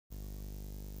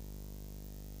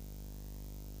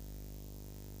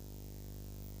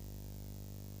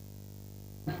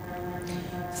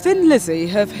Thin Lizzy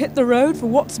have hit the road for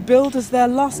what's billed as their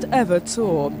last ever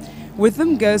tour. With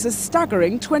them goes a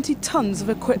staggering 20 tonnes of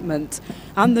equipment,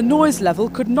 and the noise level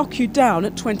could knock you down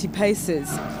at 20 paces.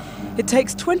 It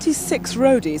takes 26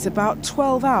 roadies about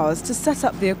 12 hours to set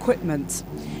up the equipment.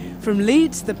 From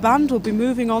Leeds, the band will be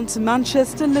moving on to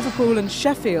Manchester, Liverpool and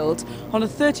Sheffield on a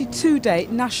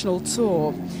 32-date national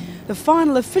tour. The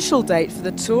final official date for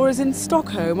the tour is in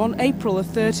Stockholm on April the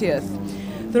 30th.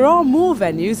 There are more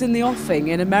venues in the offing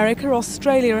in America,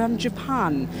 Australia and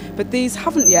Japan, but these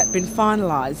haven't yet been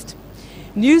finalised.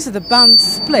 News of the band's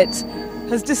split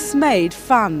has dismayed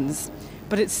fans,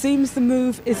 but it seems the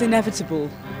move is inevitable.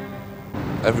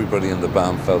 Everybody in the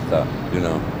band felt that,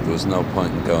 there was no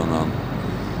point in going on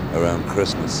around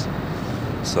Christmas.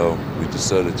 So we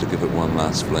decided to give it one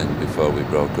last fling before we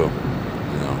broke up,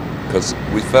 because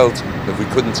we felt if we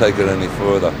couldn't take it any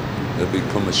further, it'd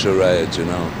become a charade,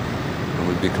 and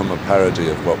we'd become a parody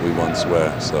of what we once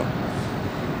were, so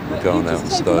we're going out in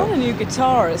style. You've taken on a new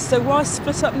guitarist, so why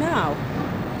split up now?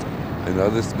 I know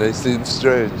this may seem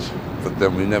strange, but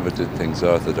then we never did things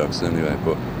orthodox anyway,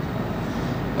 but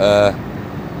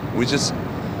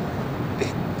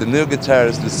the new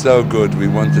guitarist is so good, we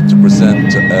wanted to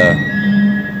present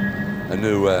a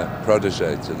new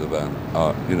protege to the band,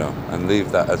 and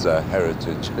leave that as our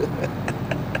heritage.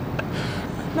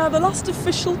 Now, the last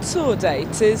official tour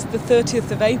date is the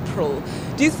 30th of April.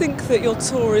 Do you think that your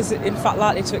tour is in fact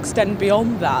likely to extend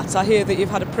beyond that? I hear that you've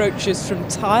had approaches from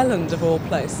Thailand, of all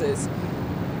places.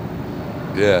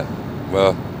 Yeah,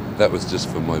 well, that was just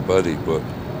for my buddy, but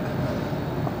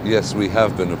yes, we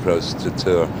have been approached to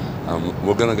tour.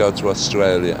 We're going to go to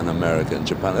Australia and America and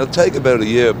Japan. It'll take about a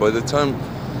year. By the time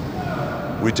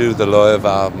we do the live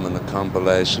album and the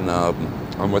compilation album,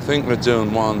 and we're thinking of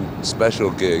doing one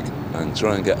special gig and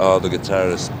try and get all the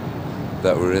guitarists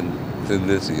that were in Thin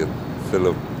Lizzy and fill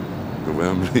up the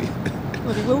Wembley.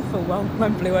 Well, you will fill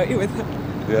Wembley, won't you, with it?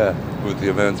 Yeah, with the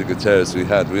amount of guitarists we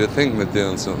had. We were thinking of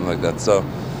doing something like that. So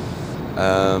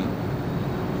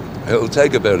it'll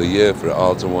take about a year for it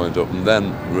all to wind up, and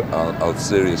then I'll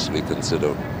seriously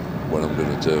consider what I'm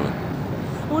going to do.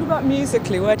 What about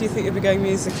musically? Where do you think you'll be going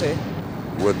musically?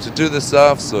 Well, to do the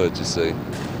soft side, you see,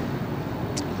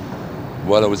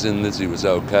 while I was in Lizzy was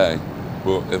okay,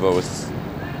 but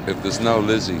if there's no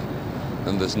Lizzy,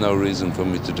 then there's no reason for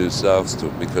me to do soft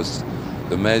stuff, because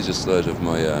the major side of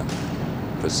my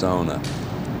persona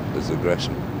is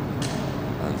aggression,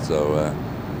 and so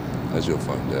as you'll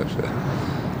find out.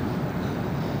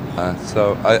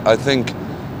 So I think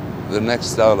the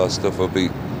next solo stuff will be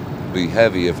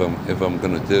heavy if I'm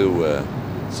going to do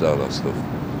solo stuff.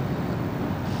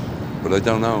 But I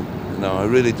don't know. No, I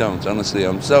really don't. Honestly,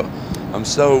 I'm so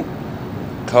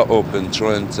caught up in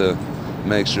trying to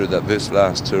make sure that this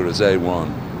last tour is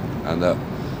A1, and that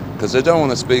because I don't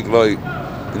want to speak like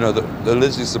the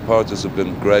Lizzy supporters have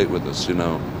been great with us,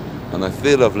 and I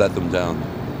feel I've let them down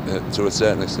to a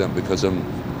certain extent, because I'm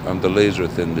the leader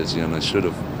of Thin Lizzy, and I should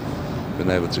have been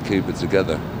able to keep it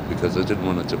together, because I didn't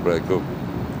want it to break up,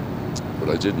 but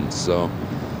I didn't. So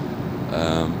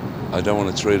I don't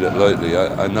want to treat it lightly.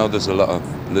 I know there's a lot of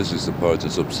Lizzy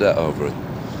supporters upset over it,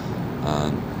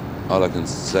 and all I can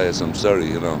say is I'm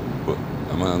sorry, but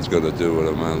a man's got to do what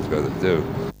a man's got to do.